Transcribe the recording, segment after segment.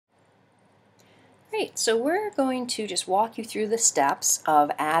Great, so we're going to just walk you through the steps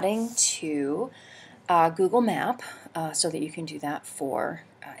of adding to Google Map so that you can do that for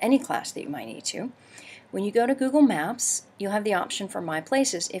any class that you might need to. When you go to Google Maps, you'll have the option for My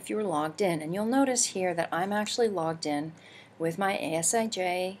Places if you're logged in, and you'll notice here that I'm actually logged in with my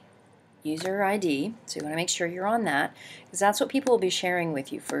ASIJ user ID, so you want to make sure you're on that, because that's what people will be sharing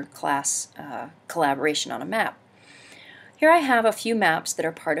with you for class collaboration on a map. Here I have a few maps that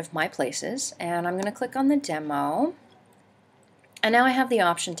are part of My Places, and I'm going to click on the demo, and now I have the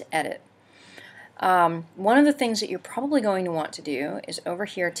option to edit. One of the things that you're probably going to want to do is over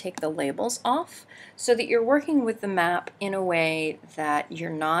here take the labels off so that you're working with the map in a way that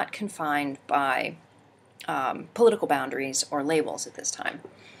you're not confined by political boundaries or labels at this time.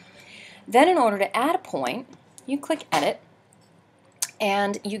 Then in order to add a point, you click Edit,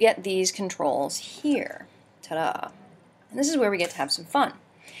 and you get these controls here. Ta-da! And this is where we get to have some fun.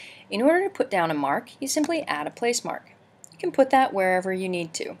 In order to put down a mark, you simply add a place mark. You can put that wherever you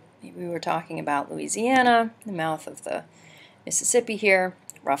need to. Maybe we were talking about Louisiana, the mouth of the Mississippi here,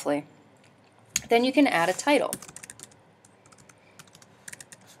 roughly. Then you can add a title.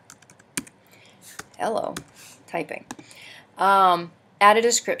 Hello, typing. Add a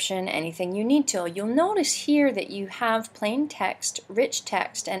description, anything you need to. You'll notice here that you have plain text, rich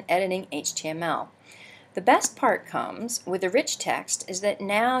text, and editing HTML. The best part comes with the rich text is that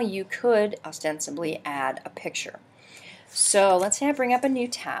now you could ostensibly add a picture. So let's say I bring up a new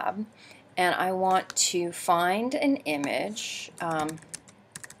tab and I want to find an image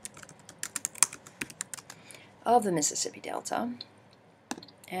of the Mississippi Delta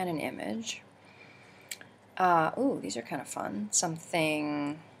and an image. Ooh, these are kind of fun.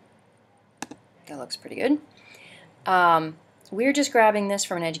 Something that looks pretty good. We're just grabbing this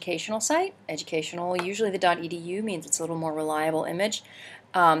from an educational site. Educational, usually the .edu means it's a little more reliable image.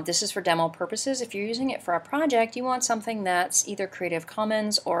 This is for demo purposes. If you're using it for a project, you want something that's either Creative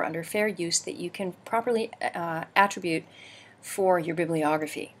Commons or under fair use that you can properly attribute for your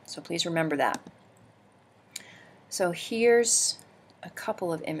bibliography. So please remember that. So here's a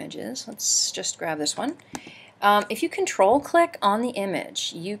couple of images. Let's just grab this one. If you control-click on the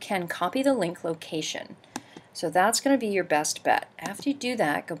image, you can copy the link location. So that's going to be your best bet. After you do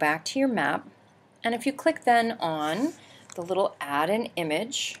that, go back to your map, and if you click then on the little add an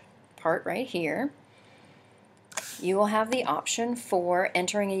image part right here, you will have the option for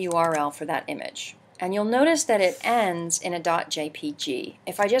entering a URL for that image. And you'll notice that it ends in a .jpg.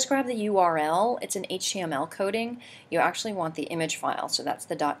 If I just grab the URL, it's an HTML coding. You actually want the image file, so that's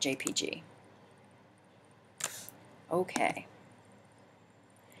the .jpg. Okay.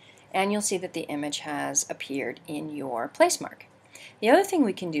 And you'll see that the image has appeared in your place mark. The other thing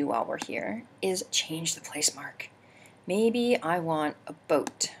we can do while we're here is change the place mark. Maybe I want a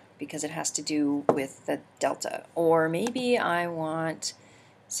boat because it has to do with the delta, or maybe I want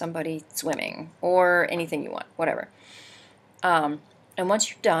somebody swimming, or anything you want, whatever. And once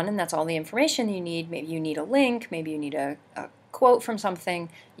you're done and that's all the information you need, maybe you need a link, maybe you need a quote from something,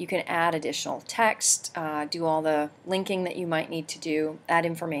 you can add additional text, do all the linking that you might need to do, add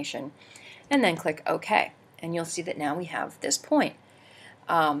information, and then click OK. And you'll see that now we have this point.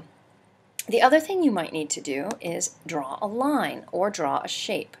 The other thing you might need to do is draw a line or draw a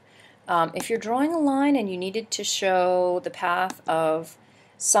shape. If you're drawing a line and you needed to show the path of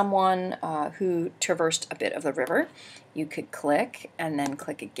someone who traversed a bit of the river, you could click and then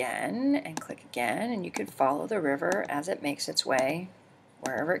click again, and you could follow the river as it makes its way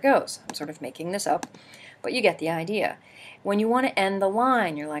wherever it goes. I'm sort of making this up, but you get the idea. When you want to end the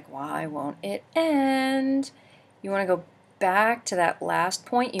line, you're like, why won't it end? You want to go back to that last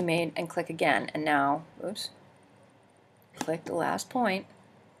point you made and click again, and now, oops, click the last point.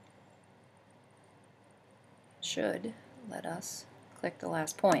 Should let us click the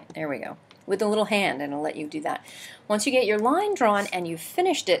last point. There we go. With the little hand, and it'll let you do that. Once you get your line drawn and you've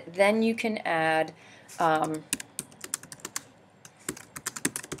finished it, then you can add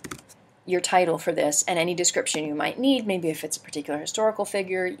your title for this and any description you might need. Maybe if it's a particular historical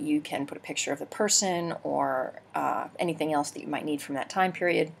figure, you can put a picture of the person or anything else that you might need from that time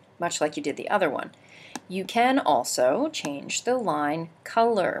period, much like you did the other one. You can also change the line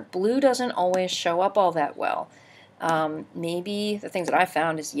color. Blue doesn't always show up all that well. Maybe the things that I've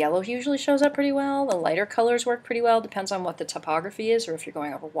found is yellow usually shows up pretty well. The lighter colors work pretty well. Depends on what the topography is or if you're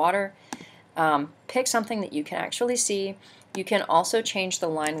going over water. Pick something that you can actually see. You can also change the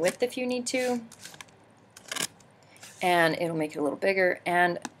line width if you need to, and it'll make it a little bigger.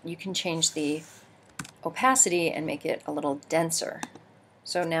 And you can change the opacity and make it a little denser.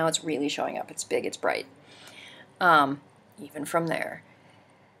 So now it's really showing up. It's big, it's bright, even from there.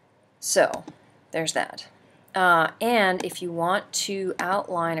 So there's that. And if you want to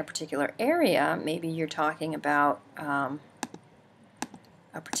outline a particular area, maybe you're talking about a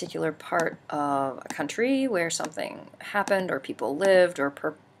particular part of a country where something happened or people lived or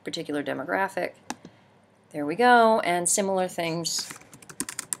per particular demographic. There we go. And similar things.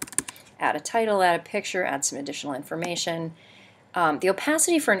 Add a title, add a picture, add some additional information. The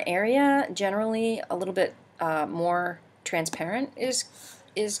opacity for an area, generally a little bit more transparent, is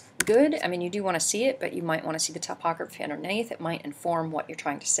good. I mean, you do want to see it, but you might want to see the topography underneath. It might inform what you're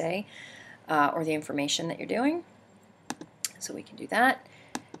trying to say or the information that you're doing. So we can do that.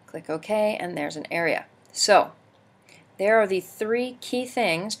 Click OK, and there's an area. So there are the 3 key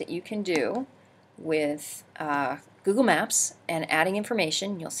things that you can do with Google Maps and adding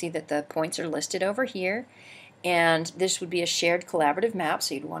information. You'll see that the points are listed over here. And this would be a shared collaborative map,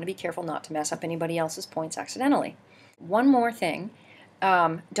 so you'd want to be careful not to mess up anybody else's points accidentally. One more thing.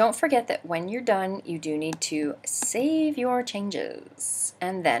 Don't forget that when you're done, you do need to save your changes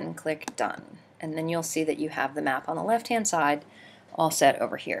and then click Done. And then you'll see that you have the map on the left-hand side all set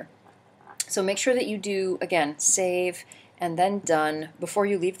over here. So make sure that you do, again, save and then done before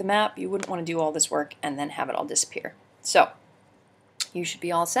you leave the map. You wouldn't want to do all this work and then have it all disappear. So you should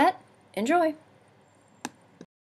be all set. Enjoy!